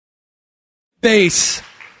bass.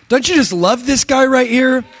 Don't you just love this guy right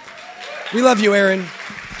here? We love you, Aaron.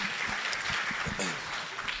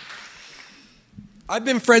 I've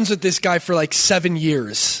been friends with this guy for like 7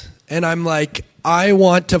 years, and I'm like, I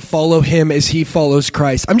want to follow him as he follows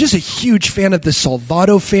Christ. I'm just a huge fan of the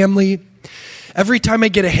Salvato family. Every time I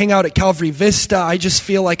get to hang out at Calvary Vista, I just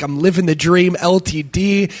feel like I'm living the dream.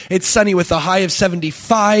 LTD. It's sunny with a high of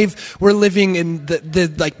 75. We're living in the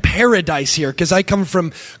like paradise here because I come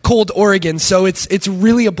from cold Oregon. So it's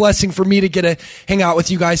really a blessing for me to get to hang out with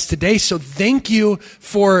you guys today. So thank you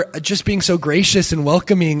for just being so gracious and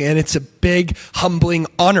welcoming. And it's a big, humbling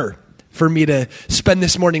honor for me to spend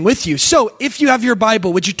this morning with you. So if you have your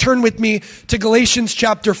Bible, would you turn with me to Galatians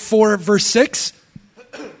chapter 4, verse 6?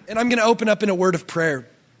 And I'm going to open up in a word of prayer.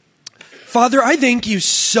 Father, I thank you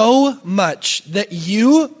so much that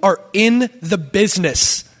you are in the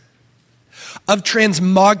business of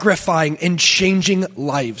transmogrifying and changing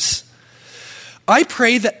lives. I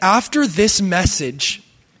pray that after this message,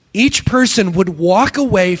 each person would walk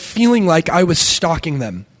away feeling like I was stalking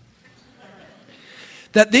them.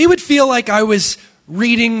 That they would feel like I was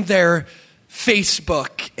reading their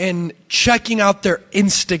Facebook and checking out their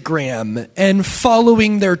Instagram and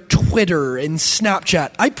following their Twitter and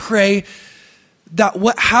Snapchat. I pray that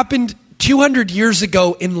what happened 200 years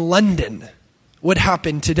ago in London would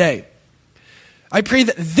happen today. I pray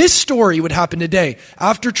that this story would happen today.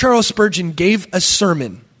 After Charles Spurgeon gave a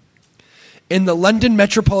sermon in the London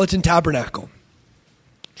Metropolitan Tabernacle,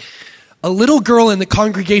 a little girl in the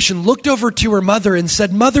congregation looked over to her mother and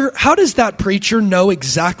said, "Mother, how does that preacher know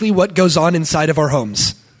exactly what goes on inside of our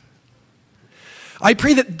homes?" I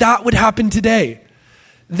pray that that would happen today,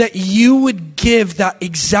 that you would give that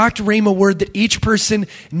exact rhema word that each person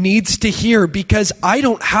needs to hear, because I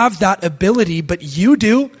don't have that ability, but you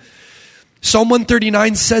do. Psalm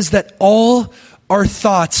 139 says that all our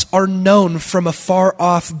thoughts are known from afar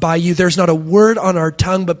off by you. There's not a word on our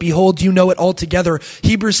tongue, but behold, you know it altogether.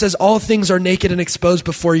 Hebrews says all things are naked and exposed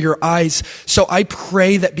before your eyes. So I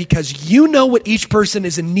pray that because you know what each person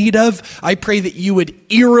is in need of, I pray that you would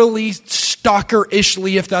eerily,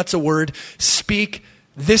 stalker-ishly, if that's a word, speak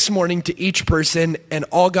this morning to each person. And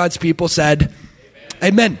all God's people said,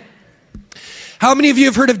 Amen. How many of you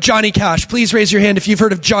have heard of Johnny Cash? Please raise your hand if you've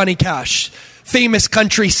heard of Johnny Cash. Famous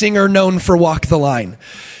country singer known for Walk the Line.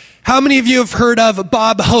 How many of you have heard of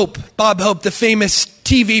Bob Hope? Bob Hope, the famous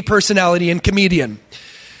TV personality and comedian.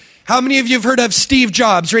 How many of you have heard of Steve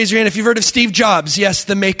Jobs? Raise your hand if you've heard of Steve Jobs. Yes,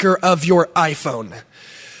 the maker of your iPhone.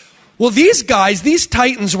 Well, these guys, these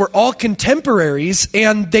titans were all contemporaries,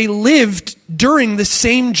 and they lived during the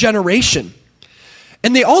same generation.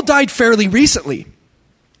 And they all died fairly recently.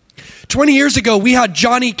 20 years ago, we had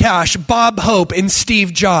Johnny Cash, Bob Hope, and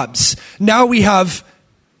Steve Jobs. Now we have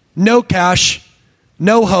no Cash,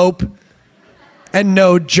 no Hope, and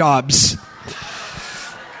no Jobs.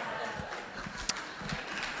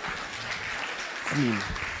 I mean,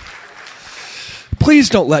 please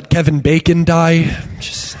don't let Kevin Bacon die.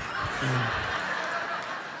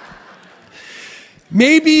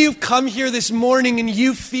 Maybe you've come here this morning and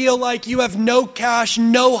you feel like you have no cash,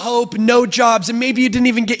 no hope, no jobs, and maybe you didn't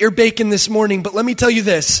even get your bacon this morning. But let me tell you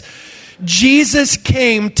this. Jesus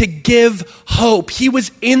came to give hope. He was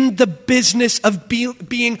in the business of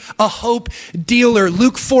being a hope dealer.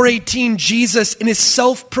 Luke 4:18, Jesus in his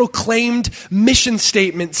self-proclaimed mission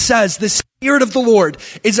statement says, "The Spirit of the Lord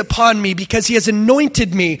is upon me because he has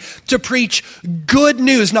anointed me to preach good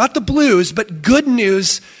news," not the blues, but good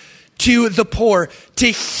news to the poor, to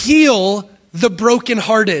heal the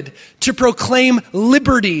brokenhearted, to proclaim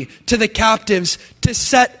liberty to the captives, to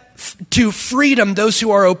set to freedom those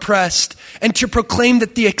who are oppressed, and to proclaim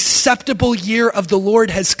that the acceptable year of the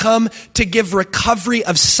Lord has come, to give recovery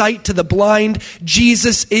of sight to the blind.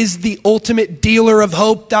 Jesus is the ultimate dealer of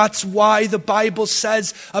hope. That's why the Bible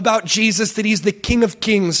says about Jesus that he's the King of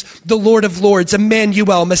Kings, the Lord of Lords,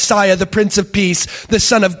 Emmanuel, Messiah, the Prince of Peace, the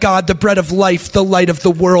Son of God, the bread of life, the light of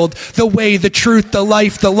the world, the way, the truth, the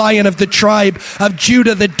life, the Lion of the tribe of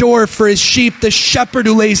Judah, the door for his sheep, the shepherd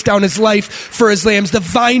who lays down his life for his lambs, the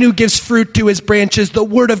vine who gives fruit to his branches, the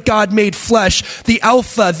Word of God made flesh, the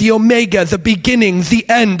Alpha, the Omega, the beginning, the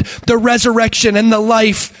end, the resurrection, and the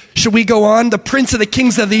life. Should we go on? The Prince of the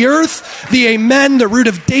kings of the earth, the Amen, the root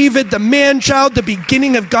of David, the man-child, the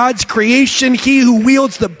beginning of God's creation, he who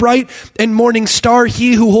wields the bright and morning star,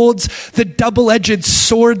 he who holds the double-edged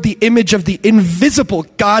sword, the image of the invisible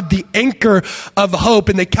God, the anchor of hope,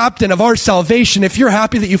 and the captain of our salvation. If you're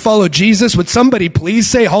happy that you follow Jesus, would somebody please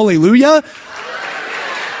say hallelujah?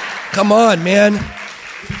 Come on, man.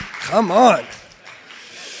 Come on.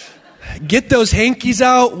 Get those hankies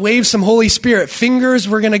out, wave some Holy Spirit fingers.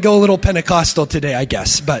 We're going to go a little Pentecostal today, I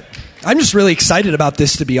guess. But I'm just really excited about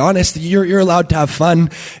this, to be honest. You're allowed to have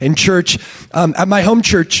fun in church. At my home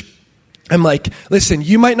church, I'm like, listen,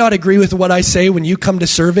 you might not agree with what I say when you come to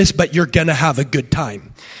service, but you're going to have a good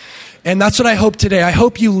time. And that's what I hope today. I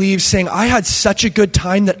hope you leave saying, I had such a good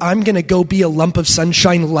time that I'm going to go be a lump of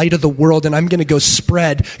sunshine, light of the world, and I'm going to go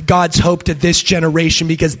spread God's hope to this generation,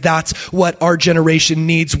 because that's what our generation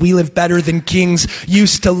needs. We live better than kings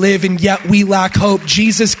used to live, and yet we lack hope.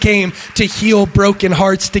 Jesus came to heal broken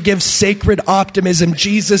hearts, to give sacred optimism,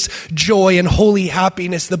 Jesus joy and holy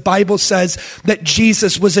happiness. The Bible says that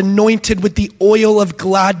Jesus was anointed with the oil of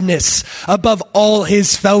gladness above all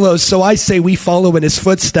his fellows. So I say we follow in his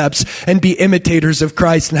footsteps and be imitators of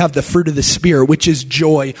Christ and have the fruit of the Spirit, which is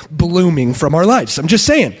joy, blooming from our lives. I'm just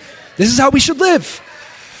saying, this is how we should live.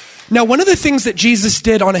 Now, one of the things that Jesus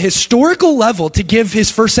did on a historical level to give his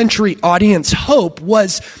first century audience hope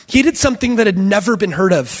was he did something that had never been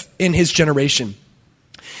heard of in his generation.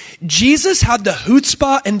 Jesus had the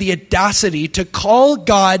chutzpah and the audacity to call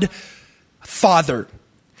God Father.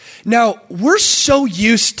 Now, we're so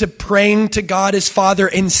used to praying to God as Father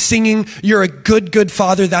and singing, you're a good, good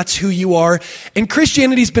Father, that's who you are. And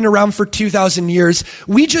Christianity's been around for 2,000 years.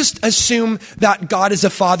 We just assume that God is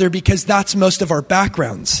a Father because that's most of our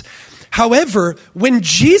backgrounds. However, when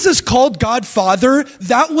Jesus called God Father,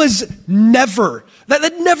 that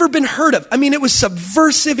had never been heard of. I mean, it was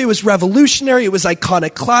subversive, it was revolutionary, it was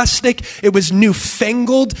iconoclastic, it was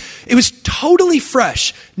newfangled, it was totally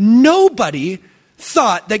fresh. Nobody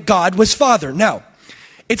thought that God was Father. Now,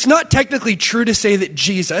 it's not technically true to say that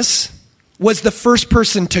Jesus was the first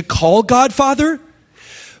person to call God Father,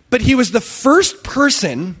 but he was the first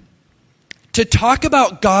person to talk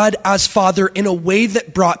about God as Father in a way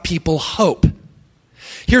that brought people hope.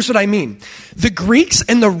 Here's what I mean. The Greeks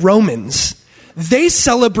and the Romans, they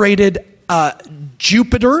celebrated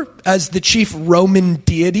Jupiter as the chief Roman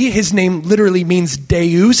deity. His name literally means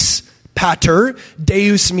Deus Pater.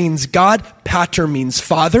 Deus means God. Pater means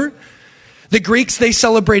Father. The Greeks, they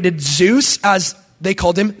celebrated Zeus as, they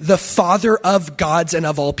called him the father of gods and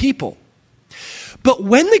of all people. But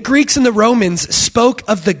when the Greeks and the Romans spoke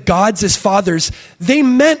of the gods as fathers, they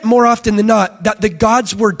meant more often than not that the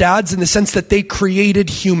gods were dads in the sense that they created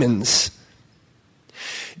humans.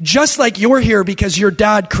 Just like you're here because your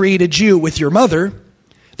dad created you with your mother.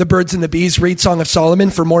 The birds and the bees, read Song of Solomon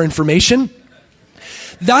for more information.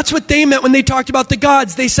 That's what they meant when they talked about the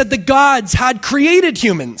gods. They said the gods had created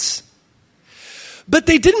humans. But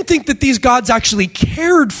they didn't think that these gods actually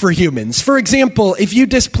cared for humans. For example, if you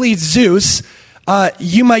displease Zeus,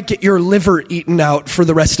 you might get your liver eaten out for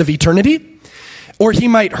the rest of eternity. Or he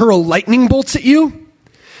might hurl lightning bolts at you.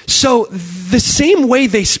 So the same way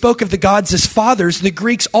they spoke of the gods as fathers, the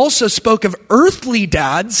Greeks also spoke of earthly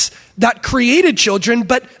dads that created children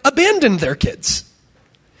but abandoned their kids.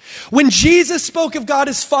 When Jesus spoke of God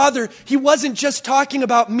as Father, he wasn't just talking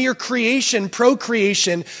about mere creation,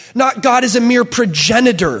 procreation, not God as a mere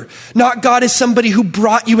progenitor, not God as somebody who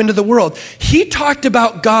brought you into the world. He talked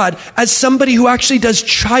about God as somebody who actually does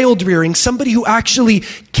child rearing, somebody who actually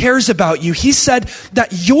cares about you. He said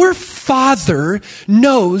that your Father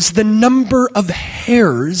knows the number of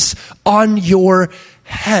hairs on your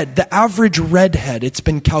head. The average redhead, it's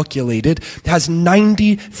been calculated, has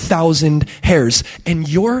 90,000 hairs. And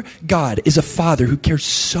your God is a Father who cares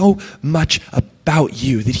so much about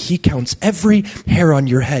you that he counts every hair on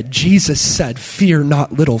your head. Jesus said, fear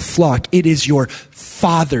not, little flock. It is your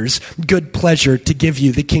Father's good pleasure to give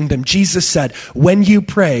you the kingdom. Jesus said, when you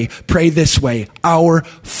pray, pray this way, our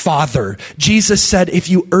Father. Jesus said, if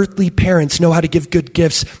you earthly parents know how to give good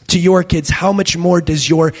gifts to your kids, how much more does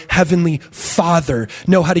your heavenly Father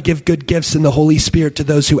know how to give good gifts in the Holy Spirit to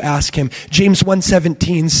those who ask him? James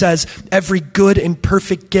 1:17 says, every good and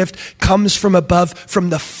perfect gift comes from above, from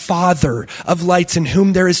the Father of lights, in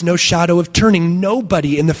whom there is no shadow of turning.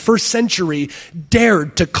 Nobody in the first century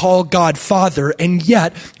dared to call God Father, and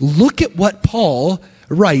yet, look at what Paul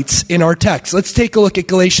writes in our text. Let's take a look at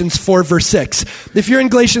Galatians 4, verse 6. If you're in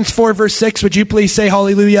Galatians 4, verse 6, would you please say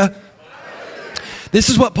hallelujah? This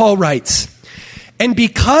is what Paul writes. And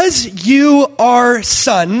because you are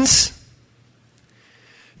sons,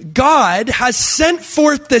 God has sent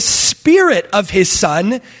forth the Spirit of his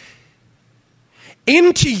Son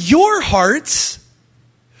into your hearts,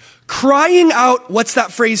 crying out, what's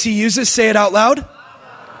that phrase he uses? Say it out loud.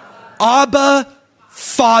 Abba,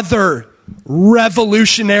 Father.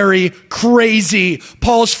 revolutionary, crazy.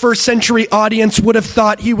 Paul's first century audience would have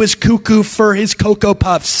thought he was cuckoo for his Cocoa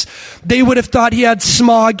Puffs. They would have thought he had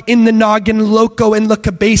smog in the noggin, loco in la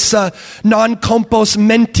cabeza, non compos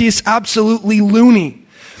mentis, absolutely loony.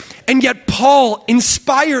 And yet Paul,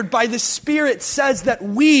 inspired by the Spirit, says that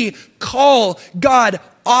we call God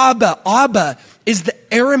Abba. Abba is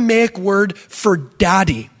the Aramaic word for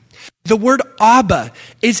daddy. The word Abba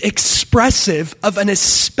is expressive of an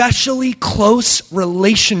especially close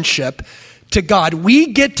relationship to God. We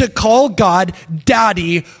get to call God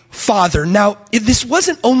Daddy, Father. Now, this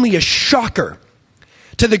wasn't only a shocker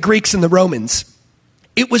to the Greeks and the Romans.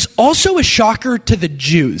 It was also a shocker to the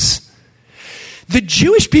Jews. The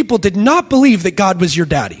Jewish people did not believe that God was your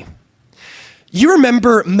daddy. You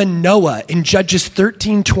remember Manoah in Judges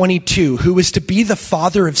 13:22, who was to be the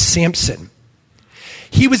father of Samson.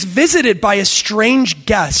 He was visited by a strange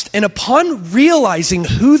guest, and upon realizing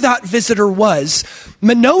who that visitor was,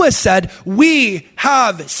 Manoah said, "We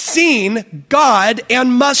have seen God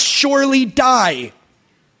and must surely die."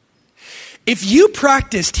 If you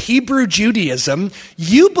practiced Hebrew Judaism,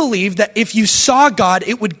 you believed that if you saw God,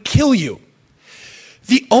 it would kill you.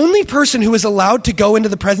 The only person who was allowed to go into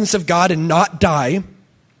the presence of God and not die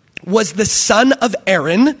was the son of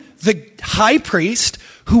Aaron, the high priest,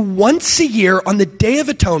 who once a year on the Day of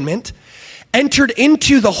Atonement entered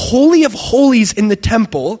into the Holy of Holies in the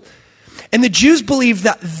temple. And the Jews believed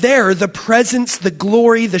that there the presence, the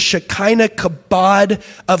glory, the Shekinah kabod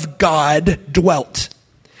of God dwelt.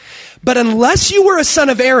 But unless you were a son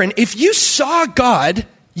of Aaron, if you saw God,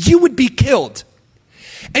 you would be killed.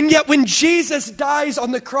 And yet when Jesus dies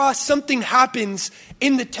on the cross, something happens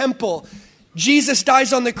in the temple. Jesus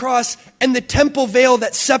dies on the cross, and the temple veil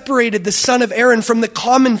that separated the son of Aaron from the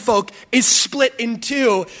common folk is split in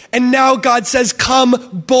two. And now God says,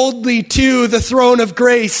 "Come boldly to the throne of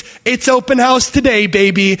grace. It's open house today,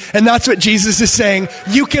 baby." And that's what Jesus is saying.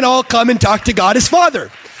 You can all come and talk to God as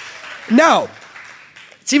Father. Now,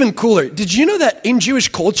 it's even cooler. Did you know that in Jewish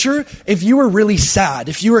culture, if you were really sad,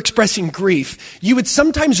 if you were expressing grief, you would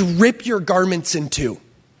sometimes rip your garments in two?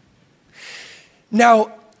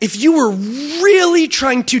 Now, if you were really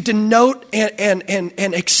trying to denote and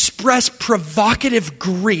express provocative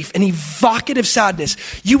grief and evocative sadness,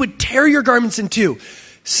 you would tear your garments in two.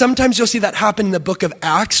 Sometimes you'll see that happen in the book of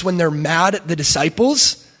Acts when they're mad at the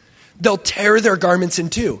disciples. They'll tear their garments in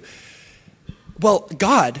two. Well,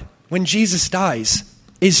 God, when Jesus dies,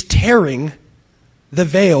 is tearing the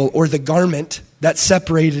veil or the garment that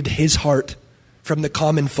separated his heart from the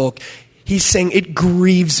common folk. He's saying, "It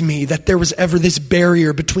grieves me that there was ever this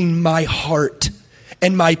barrier between my heart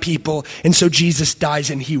and my people." And so Jesus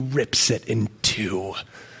dies and he rips it in two.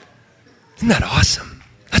 Isn't that awesome?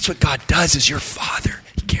 That's what God does as your Father.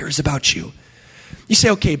 He cares about you. You say,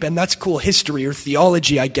 "Okay, Ben, that's cool history or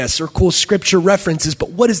theology, I guess, or cool scripture references,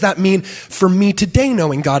 but what does that mean for me today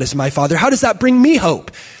knowing God is my Father? How does that bring me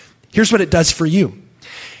hope?" Here's what it does for you.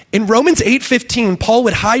 In Romans 8:15, Paul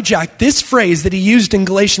would hijack this phrase that he used in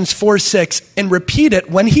Galatians 4:6 and repeat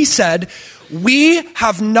it when he said, "We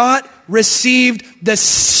have not received the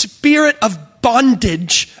spirit of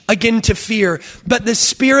bondage again to fear, but the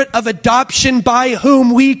spirit of adoption by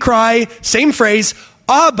whom we cry," same phrase,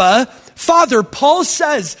 "Abba, Father." Paul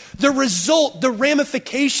says the result, the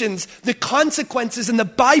ramifications, the consequences, and the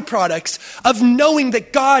byproducts of knowing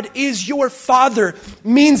that God is your Father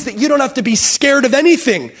means that you don't have to be scared of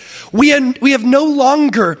anything. We have no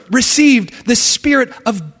longer received the spirit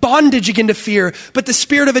of bondage again to fear, but the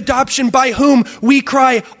spirit of adoption by whom we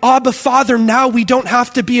cry, "Abba, Father." Now we don't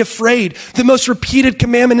have to be afraid. The most repeated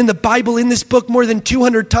commandment in the Bible, in this book more than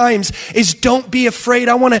 200 times, is don't be afraid.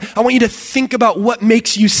 I want you to think about what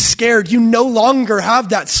makes you scared. You no longer have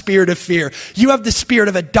that spirit of fear. You have the spirit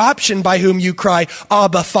of adoption by whom you cry,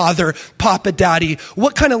 "Abba, Father, Papa, Daddy."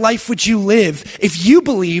 What kind of life would you live if you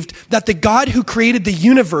believed that the God who created the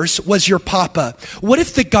universe was your papa? What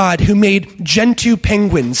if the God who made Gentoo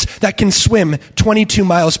penguins that can swim 22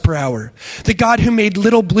 miles per hour, the God who made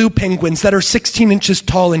little blue penguins that are 16 inches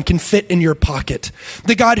tall and can fit in your pocket,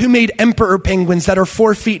 the God who made emperor penguins that are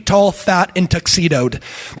 4 feet tall, fat, and tuxedoed,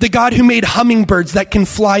 the God who made hummingbirds that can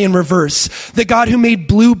fly in reverse, the God who made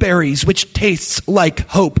blueberries, which tastes like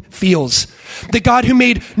hope feels, the God who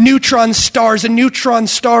made neutron stars. A neutron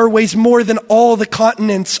star weighs more than all the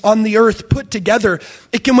continents on the earth put together.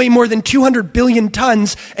 It can weigh more than 200 billion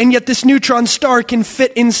tons, and yet this neutron star can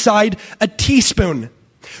fit inside a teaspoon.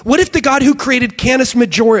 What if the God who created Canis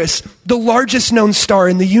Majoris, the largest known star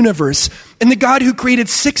in the universe, and the God who created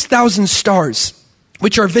 6,000 stars,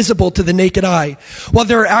 which are visible to the naked eye, while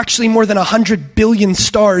there are actually more than 100 billion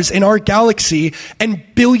stars in our galaxy and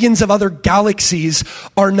billions of other galaxies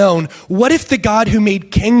are known. What if the God who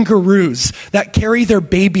made kangaroos that carry their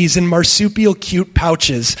babies in marsupial cute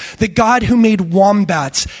pouches, the God who made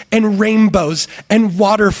wombats and rainbows and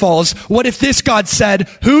waterfalls, what if this God said,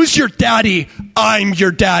 "Who's your daddy? I'm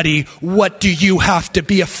your daddy. What do you have to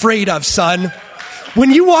be afraid of, son?"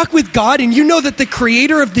 When you walk with God and you know that the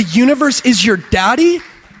creator of the universe is your daddy,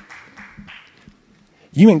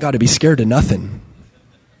 you ain't got to be scared of nothing.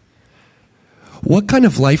 What kind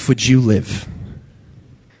of life would you live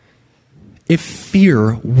if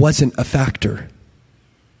fear wasn't a factor?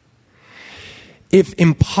 If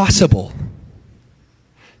impossible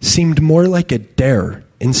seemed more like a dare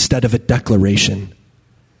instead of a declaration?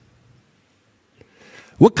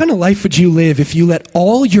 What kind of life would you live if you let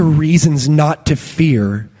all your reasons not to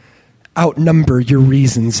fear outnumber your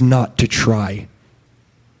reasons not to try?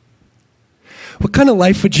 What kind of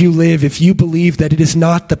life would you live if you believe that it is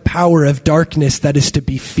not the power of darkness that is to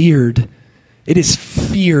be feared? It is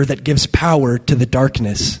fear that gives power to the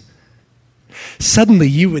darkness. Suddenly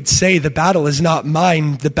you would say, the battle is not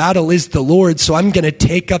mine, the battle is the Lord's, so I'm going to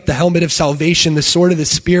take up the helmet of salvation, the sword of the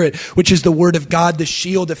Spirit, which is the word of God, the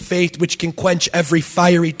shield of faith, which can quench every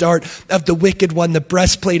fiery dart of the wicked one, the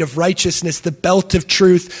breastplate of righteousness, the belt of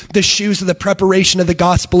truth, the shoes of the preparation of the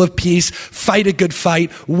gospel of peace, fight a good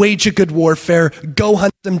fight, wage a good warfare, go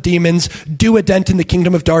hunt some demons, do a dent in the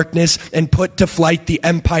kingdom of darkness, and put to flight the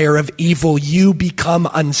empire of evil. You become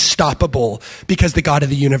unstoppable because the God of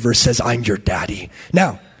the universe says, I'm your daddy.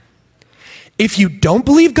 Now, if you don't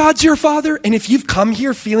believe God's your father, and if you've come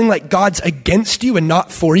here feeling like God's against you and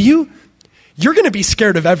not for you, you're going to be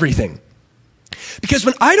scared of everything. Because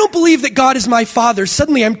when I don't believe that God is my father,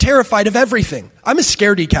 suddenly I'm terrified of everything. I'm a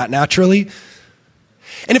scaredy cat naturally.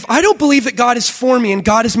 And if I don't believe that God is for me and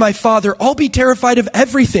God is my father, I'll be terrified of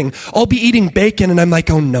everything. I'll be eating bacon and I'm like,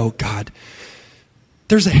 oh no, God,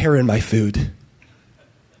 there's a hair in my food.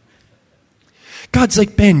 God's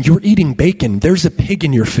like, Ben, you're eating bacon. There's a pig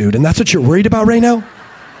in your food, and that's what you're worried about right now?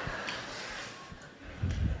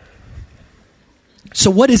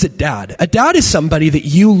 So what is a dad? A dad is somebody that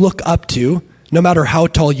you look up to no matter how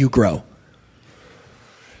tall you grow.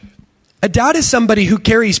 A dad is somebody who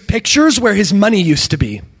carries pictures where his money used to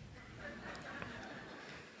be.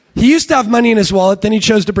 He used to have money in his wallet, then he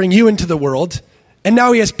chose to bring you into the world, and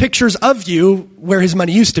now he has pictures of you where his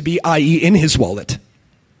money used to be, i.e. in his wallet.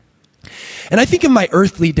 And I think of my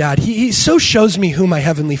earthly dad. He so shows me who my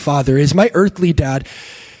heavenly father is. My earthly dad,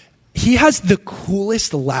 he has the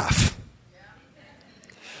coolest laugh.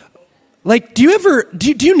 Like, do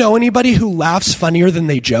you know anybody who laughs funnier than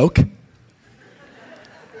they joke?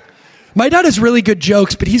 My dad has really good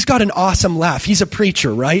jokes, but he's got an awesome laugh. He's a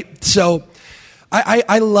preacher, right? So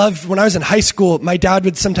I love, when I was in high school, my dad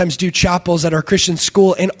would sometimes do chapels at our Christian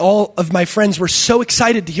school, and all of my friends were so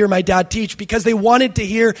excited to hear my dad teach because they wanted to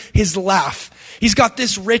hear his laugh. He's got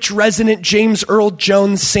this rich, resonant James Earl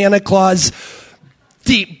Jones, Santa Claus,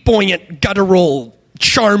 deep, buoyant, guttural,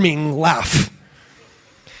 charming laugh.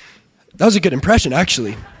 That was a good impression,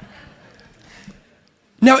 actually.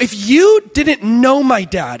 Now, if you didn't know my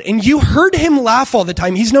dad and you heard him laugh all the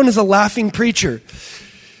time, he's known as a laughing preacher,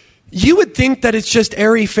 you would think that it's just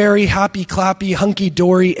airy-fairy, happy-clappy,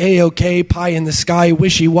 hunky-dory, A-OK, pie in the sky,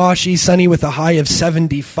 wishy-washy, sunny with a high of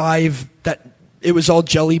 75, that it was all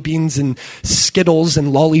jelly beans and Skittles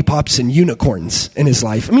and lollipops and unicorns in his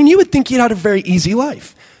life. I mean, you would think he'd had a very easy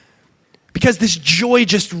life because this joy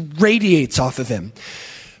just radiates off of him.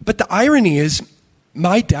 But the irony is,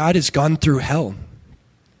 my dad has gone through hell.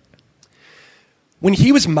 When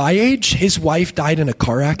he was my age, his wife died in a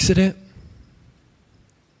car accident.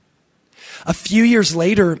 A few years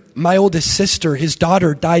later, my oldest sister, his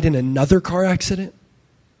daughter, died in another car accident.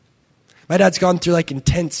 My dad's gone through like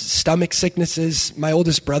intense stomach sicknesses. My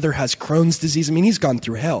oldest brother has Crohn's disease. I mean, he's gone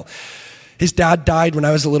through hell. His dad died when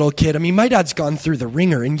I was a little kid. I mean, my dad's gone through the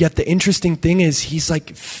ringer, and yet the interesting thing is he's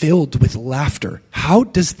like filled with laughter. How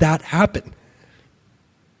does that happen?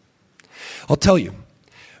 I'll tell you.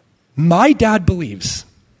 My dad believes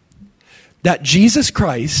that Jesus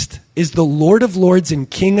Christ is the Lord of Lords and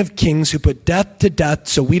King of Kings who put death to death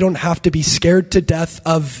so we don't have to be scared to death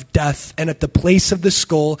of death. And at the place of the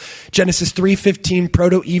skull, Genesis 3:15,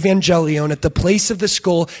 proto-evangelion, at the place of the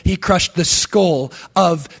skull, he crushed the skull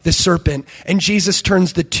of the serpent. And Jesus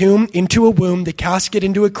turns the tomb into a womb, the casket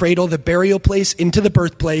into a cradle, the burial place into the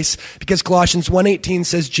birthplace, because Colossians 1:18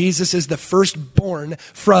 says Jesus is the firstborn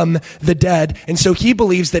from the dead. And so he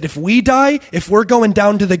believes that if we die, if we're going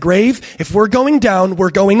down to the grave, if we're going down,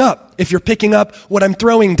 we're going up. if you're picking up what I'm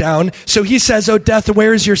throwing down. So he says, "O death,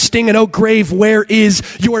 where is your sting? And O grave, where is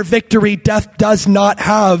your victory?" Death does not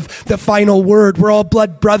have the final word. We're all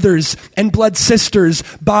blood brothers and blood sisters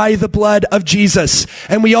by the blood of Jesus.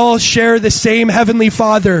 And we all share the same heavenly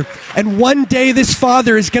Father. And one day this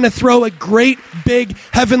Father is going to throw a great big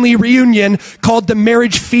heavenly reunion called the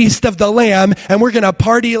marriage feast of the Lamb. And we're going to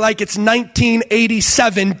party like it's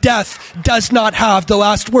 1987. Death does not have the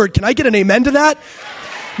last word. Can I get an amen to that?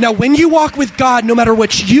 Now, when you walk with God, no matter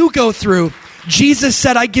what you go through, Jesus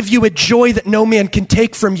said, "I give you a joy that no man can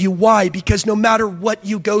take from you." Why? Because no matter what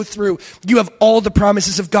you go through, you have all the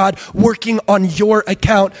promises of God working on your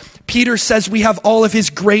account. Peter says we have all of his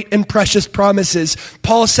great and precious promises.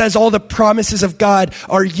 Paul says all the promises of God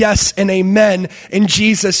are yes and amen in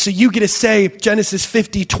Jesus. So you get to say, Genesis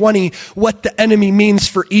 50:20, what the enemy means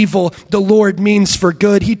for evil, the Lord means for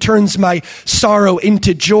good. He turns my sorrow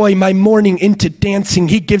into joy, my mourning into dancing.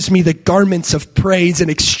 He gives me the garments of praise in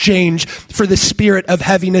exchange for the spirit of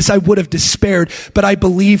heaviness. I would have despaired, but I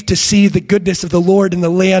believe to see the goodness of the Lord in the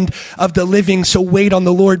land of the living. So wait on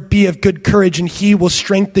the Lord, be of good courage, and he will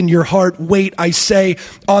strengthen your heart. Wait, I say,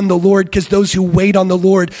 on the Lord, because those who wait on the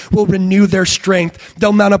Lord will renew their strength.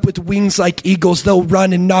 They'll mount up with wings like eagles. They'll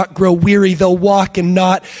run and not grow weary. They'll walk and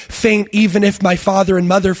not faint. Even if my father and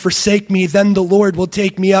mother forsake me, then the Lord will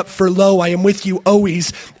take me up. For lo, I am with you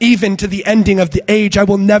always, even to the ending of the age. I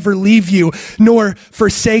will never leave you nor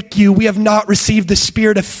forsake you. We have not received the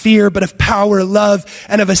spirit of fear, but of power, love,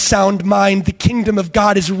 and of a sound mind. The kingdom of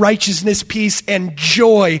God is righteousness, peace, and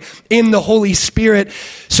joy in the Holy Spirit.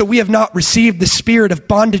 So we have not received the spirit of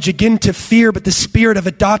bondage again to fear, but the spirit of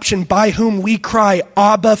adoption, by whom we cry,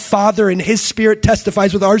 Abba, Father, and his spirit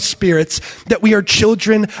testifies with our spirits that we are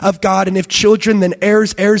children of God. And if children, then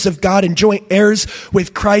heirs, heirs of God, and joint heirs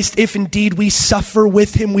with Christ. If indeed we suffer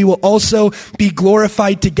with him, we will also be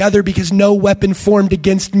glorified together, because no weapon formed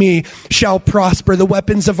against me shall prosper. The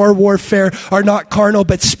weapons of our warfare are not carnal,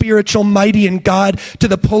 but spiritual, mighty in God to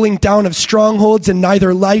the pulling down of strongholds. And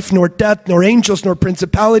neither life, nor death, nor angels, nor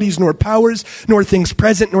principalities, nor powers, nor things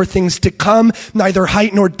present, nor things to come, neither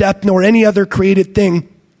height nor depth, nor any other created thing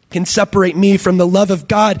can separate me from the love of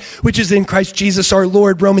God, which is in Christ Jesus our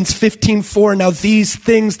Lord. Romans 15:4. Now these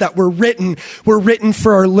things that were written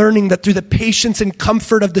for our learning, that through the patience and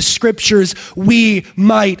comfort of the scriptures we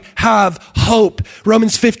might have hope.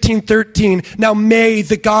 Romans 15:13. Now may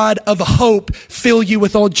the God of hope fill you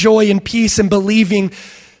with all joy and peace in believing,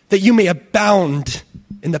 that you may abound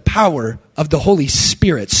in the power of the Holy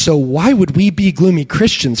Spirit. So why would we be gloomy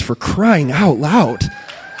Christians, for crying out loud?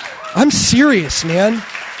 I'm serious, man.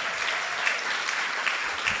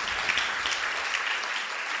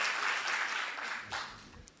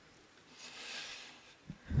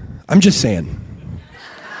 I'm just saying.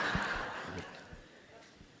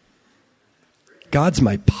 God's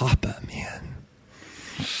my papa, man.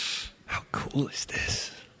 How cool is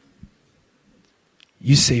this?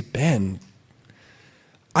 You say, Ben,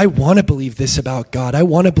 I want to believe this about God. I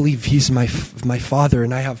want to believe he's my father,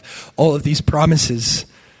 and I have all of these promises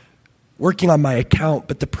working on my account.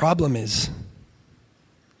 But the problem is,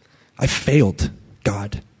 I failed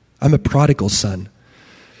God. I'm a prodigal son.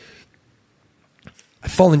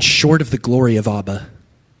 I've fallen short of the glory of Abba.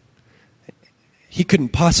 He couldn't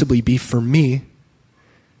possibly be for me.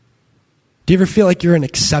 Do you ever feel like you're an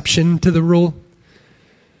exception to the rule?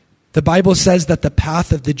 The Bible says that the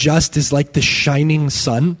path of the just is like the shining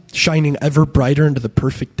sun, shining ever brighter into the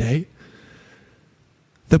perfect day.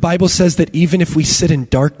 The Bible says that even if we sit in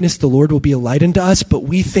darkness, the Lord will be a light unto us, but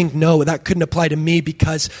we think, no, that couldn't apply to me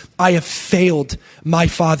because I have failed my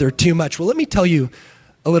Father too much. Well, let me tell you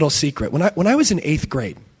a little secret. When I was in 8th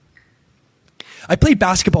grade, I played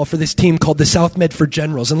basketball for this team called the South Medford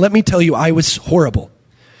Generals, and let me tell you, I was horrible.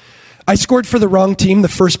 I scored for the wrong team the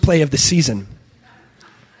first play of the season.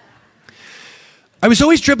 I was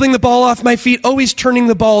always dribbling the ball off my feet, always turning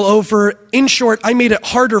the ball over. In short, I made it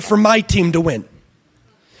harder for my team to win.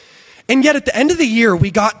 And yet at the end of the year,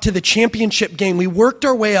 we got to the championship game. We worked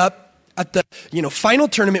our way up at the final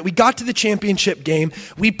tournament. We got to the championship game.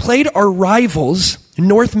 We played our rivals,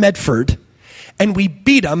 North Medford, and we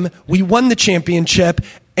beat them. We won the championship,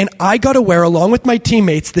 and I got to wear, along with my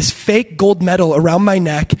teammates, this fake gold medal around my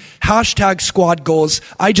neck, #squad goals.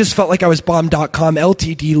 I just felt like I was bomb.com,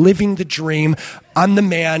 LTD, living the dream. I'm the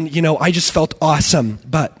man. I just felt awesome.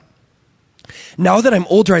 But now that I'm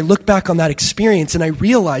older, I look back on that experience and I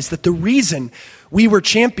realize that the reason we were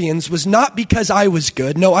champions was not because I was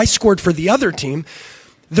good. No, I scored for the other team.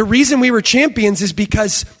 The reason we were champions is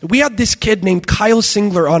because we had this kid named Kyle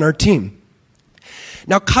Singler on our team.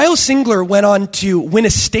 Now, Kyle Singler went on to win a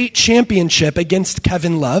state championship against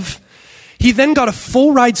Kevin Love. He then got a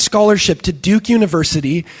full ride scholarship to Duke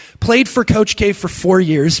University, played for Coach K for 4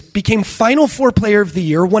 years, became Final Four Player of the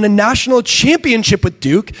Year, won a national championship with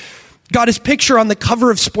Duke, got his picture on the cover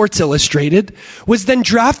of Sports Illustrated, was then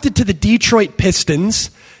drafted to the Detroit Pistons,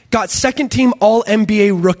 got second team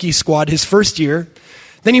All-NBA rookie squad his first year.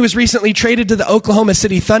 Then he was recently traded to the Oklahoma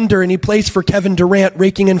City Thunder, and he plays for Kevin Durant,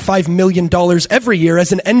 raking in $5 million every year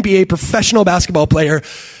as an NBA professional basketball player.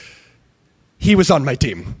 He was on my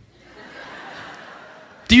team.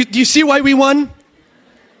 Do you see why we won?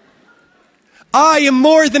 I am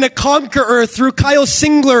more than a conqueror through Kyle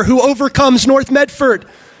Singler, who overcomes North Medford.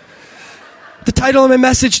 The title of my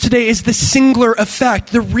message today is The Singler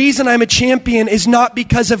Effect. The reason I'm a champion is not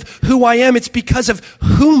because of who I am, it's because of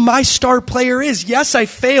who my star player is. Yes, I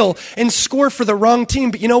fail and score for the wrong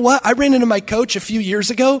team, but you know what? I ran into my coach a few years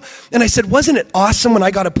ago, and I said, wasn't it awesome when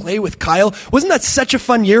I got to play with Kyle? Wasn't that such a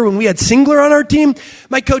fun year when we had Singler on our team?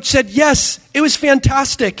 My coach said, yes, it was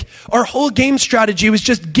fantastic. Our whole game strategy was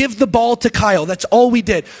just give the ball to Kyle. That's all we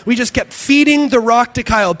did. We just kept feeding the rock to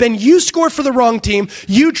Kyle. Ben, you score for the wrong team.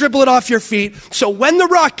 You dribble it off your feet. So when the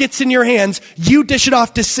rock gets in your hands, you dish it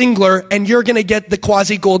off to Singler, and you're going to get the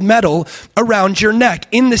quasi-gold medal around your neck.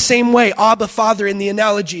 In the same way, Abba Father in the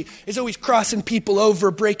analogy is always crossing people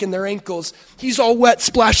over, breaking their ankles. He's all wet,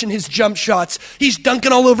 splashing his jump shots. He's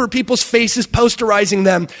dunking all over people's faces, posterizing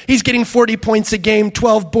them. He's getting 40 points a game,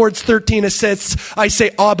 12 boards, 13 assists. I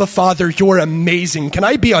say, Abba Father, you're amazing. Can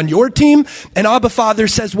I be on your team? And Abba Father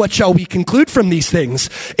says, what shall we conclude from these things?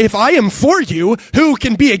 If I am for you, who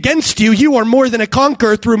can be against you? You are more than a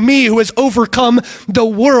conqueror through me who has overcome the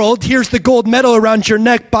world. Here's the gold medal around your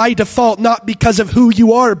neck by default, not because of who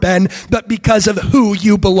you are, Ben, but because of who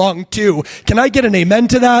you belong to. Can I get an amen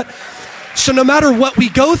to that? So no matter what we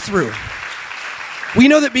go through, we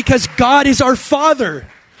know that because God is our Father,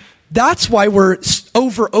 that's why we're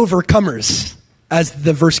overcomers, as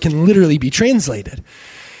the verse can literally be translated.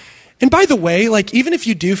 And by the way, like, even if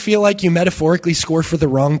you do feel like you metaphorically score for the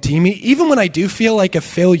wrong team, even when I do feel like a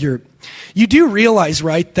failure, you do realize,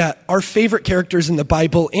 right, that our favorite characters in the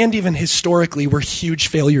Bible and even historically were huge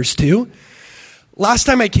failures too. Last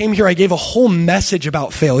time I came here, I gave a whole message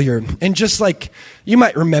about failure. And just like you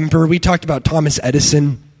might remember, we talked about Thomas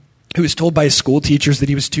Edison, who was told by his school teachers that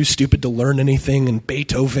he was too stupid to learn anything, and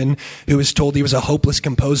Beethoven, who was told he was a hopeless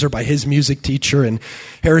composer by his music teacher, and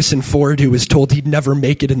Harrison Ford, who was told he'd never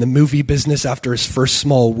make it in the movie business after his first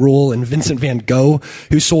small role, and Vincent van Gogh,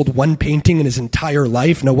 who sold one painting in his entire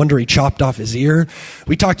life. No wonder he chopped off his ear.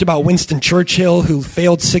 We talked about Winston Churchill, who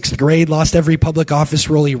failed 6th grade, lost every public office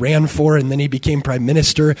role he ran for, and then he became prime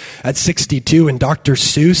minister at 62, and Dr.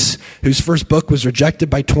 Seuss, whose first book was rejected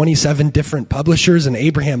by 27 different publishers, and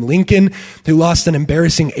Abraham Lincoln, who lost an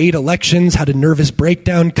embarrassing 8 elections, had a nervous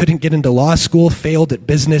breakdown, couldn't get into law school, failed at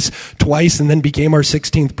business twice, and then became our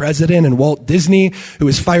 16th president, and Walt Disney, who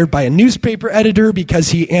was fired by a newspaper editor because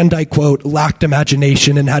he, and I quote, lacked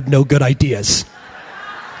imagination and had no good ideas.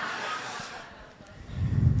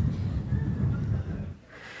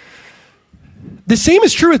 The same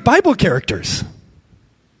is true with Bible characters.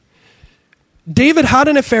 David had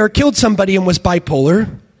an affair, killed somebody, and was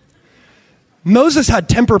bipolar. Moses had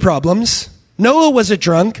temper problems. Noah was a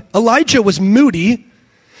drunk. Elijah was moody.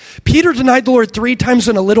 Peter denied the Lord 3 times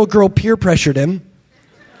when a little girl peer pressured him.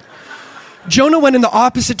 Jonah went in the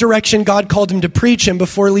opposite direction God called him to preach him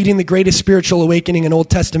before leading the greatest spiritual awakening in Old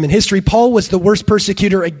Testament history. Paul was the worst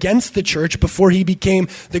persecutor against the church before he became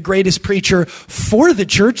the greatest preacher for the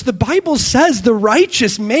church. The Bible says the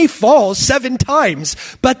righteous may fall 7 times,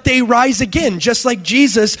 but they rise again. Just like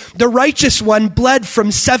Jesus, the righteous one bled from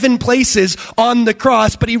 7 places on the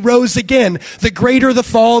cross, but he rose again. The greater the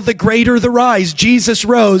fall, the greater the rise. Jesus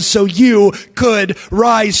rose so you could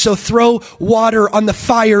rise. So throw water on the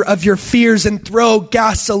fire of your fear and throw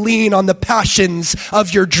gasoline on the passions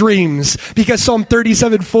of your dreams. Because Psalm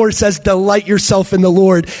 37:4 says, delight yourself in the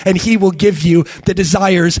Lord, and he will give you the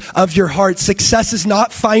desires of your heart. Success is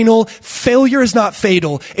not final. Failure is not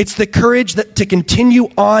fatal. It's the courage to continue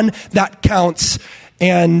on that counts.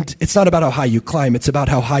 And it's not about how high you climb. It's about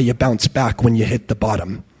how high you bounce back when you hit the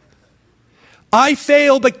bottom. I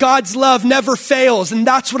fail, but God's love never fails. And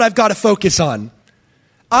that's what I've got to focus on.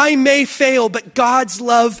 I may fail, but God's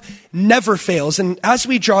love never fails. And as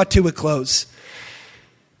we draw to a close,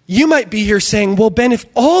 you might be here saying, well, Ben, if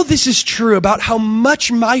all this is true about how much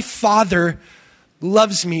my Father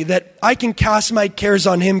loves me, that I can cast my cares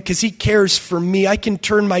on him because he cares for me. I can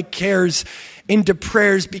turn my cares into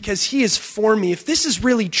prayers because he is for me. If this is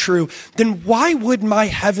really true, then why would my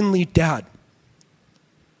heavenly dad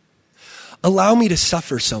allow me to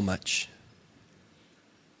suffer so much?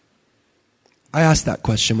 I asked that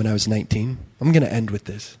question when I was 19. I'm going to end with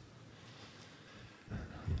this.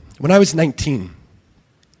 When I was 19,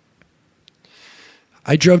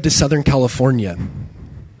 I drove to Southern California.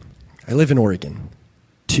 I live in Oregon.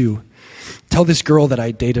 To tell this girl that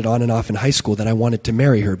I dated on and off in high school that I wanted to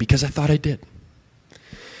marry her because I thought I did.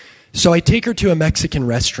 So I take her to a Mexican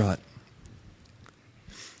restaurant.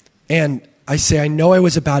 And I say, I know I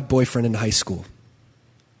was a bad boyfriend in high school,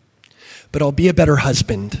 but I'll be a better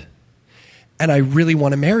husband, and I really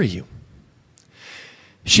want to marry you.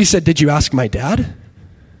 She said, did you ask my dad?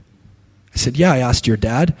 I said, yeah, I asked your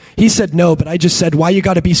dad. He said no, but I just said, why you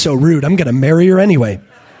got to be so rude? I'm going to marry her anyway.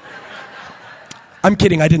 I'm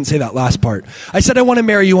kidding, I didn't say that last part. I said, I want to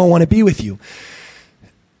marry you, I want to be with you.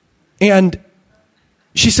 And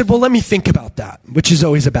she said, well, let me think about that, which is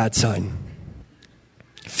always a bad sign.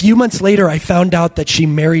 A few months later, I found out that she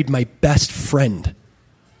married my best friend.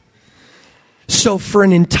 So for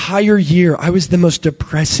an entire year, I was the most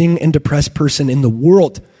depressing and depressed person in the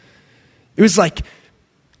world. It was like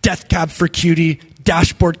Death Cab for Cutie,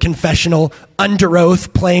 Dashboard Confessional, Under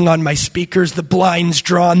Oath playing on my speakers, the blinds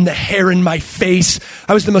drawn, the hair in my face.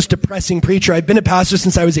 I was the most depressing preacher. I've been a pastor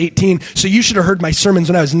since I was 18, so you should have heard my sermons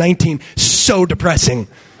when I was 19. So depressing.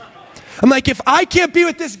 I'm like, if I can't be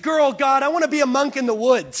with this girl, God, I want to be a monk in the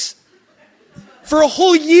woods. For a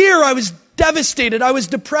whole year, I was devastated. I was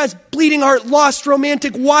depressed, bleeding heart, lost,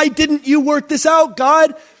 romantic. Why didn't you work this out,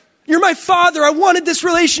 God? You're my father. I wanted this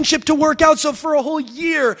relationship to work out. So for a whole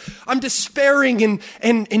year, I'm despairing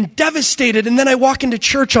and devastated. And then I walk into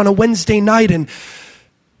church on a Wednesday night and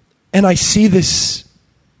I see this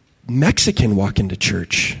Mexican walk into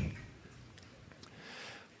church.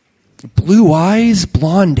 Blue eyes,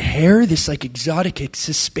 blonde hair, this like exotic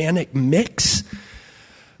Hispanic mix.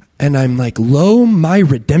 And I'm like, lo, my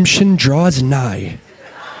redemption draws nigh.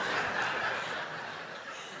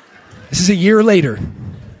 This is a year later.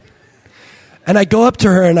 And I go up to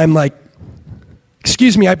her and I'm like,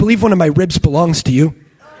 excuse me, I believe one of my ribs belongs to you.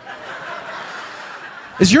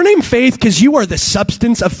 Is your name Faith? Because you are the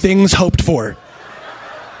substance of things hoped for.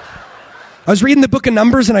 I was reading the book of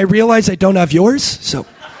Numbers and I realized I don't have yours, so.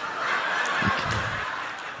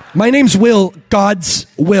 My name's Will, God's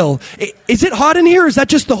will. Is it hot in here or is that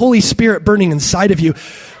just the Holy Spirit burning inside of you?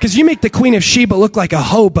 Because you make the Queen of Sheba look like a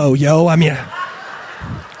hobo, yo. I mean,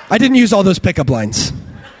 I didn't use all those pickup lines.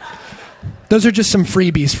 Those are just some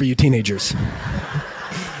freebies for you teenagers.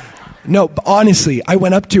 No, but honestly, I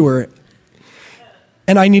went up to her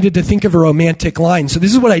and I needed to think of a romantic line. So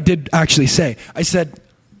this is what I did actually say. I said,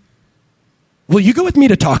 will you go with me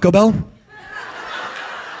to Taco Bell?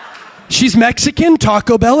 She's Mexican,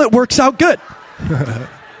 Taco Bell, it works out good.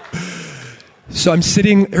 So I'm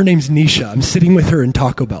sitting, her name's Nisha, I'm sitting with her in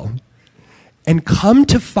Taco Bell. And come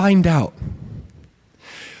to find out,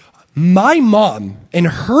 my mom and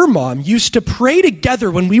her mom used to pray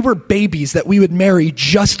together when we were babies that we would marry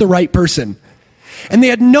just the right person. And they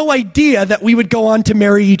had no idea that we would go on to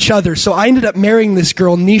marry each other. So I ended up marrying this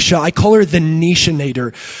girl, Nisha. I call her the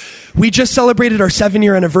Nishanator. We just celebrated our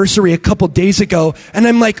 7-year anniversary a couple days ago. And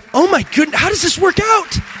I'm like, oh my goodness, how does this work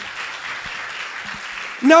out?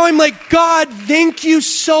 Now I'm like, God, thank you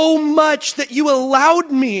so much that you allowed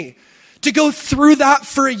me to go through that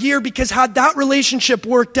for a year, because had that relationship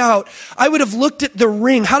worked out, I would have looked at the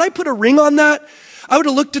ring. Had I put a ring on that, I would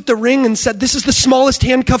have looked at the ring and said, this is the smallest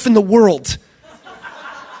handcuff in the world.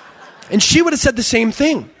 And she would have said the same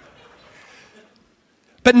thing.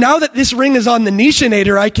 But now that this ring is on the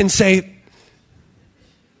Nishanator, I can say,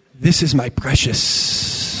 this is my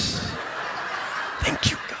precious.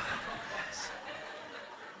 Thank you, God.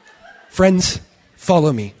 Friends,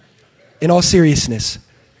 follow me. In all seriousness,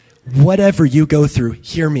 whatever you go through,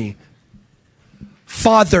 hear me.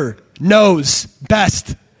 Father knows best.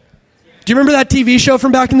 Do you remember that TV show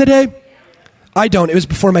from back in the day? I don't. It was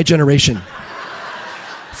before my generation.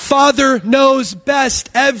 Father knows best.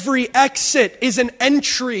 Every exit is an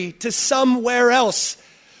entry to somewhere else.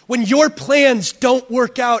 When your plans don't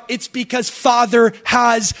work out, it's because Father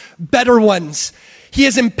has better ones. He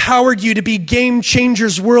has empowered you to be game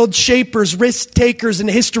changers, world shapers, risk takers, and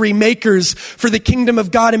history makers for the kingdom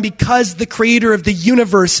of God. And because the creator of the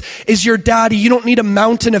universe is your daddy, you don't need a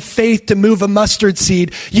mountain of faith to move a mustard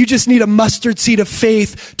seed. You just need a mustard seed of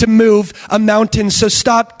faith to move a mountain. So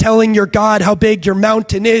stop telling your God how big your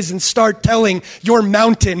mountain is and start telling your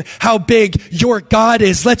mountain how big your God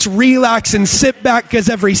is. Let's relax and sit back, because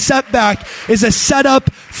every setback is a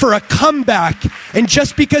setup for a comeback. And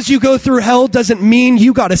just because you go through hell doesn't mean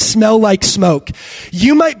you got to smell like smoke.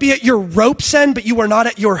 You might be at your rope's end, but you are not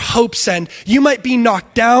at your hope's end. You might be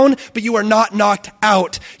knocked down, but you are not knocked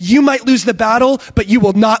out. You might lose the battle, but you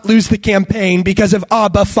will not lose the campaign because of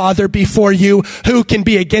Abba, Father, before you. Who can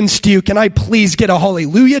be against you? Can I please get a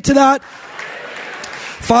hallelujah to that?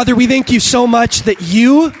 Father, we thank you so much that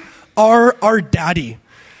you are our daddy.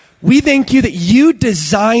 We thank you that you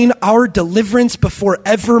design our deliverance before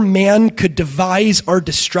ever man could devise our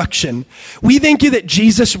destruction. We thank you that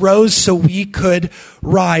Jesus rose so we could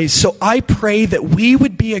rise. So I pray that we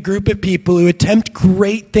would be a group of people who attempt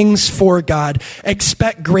great things for God,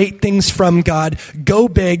 expect great things from God, go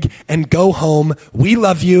big and go home. We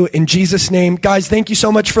love you in Jesus' name. Guys, thank you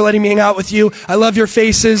so much for letting me hang out with you. I love your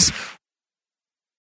faces.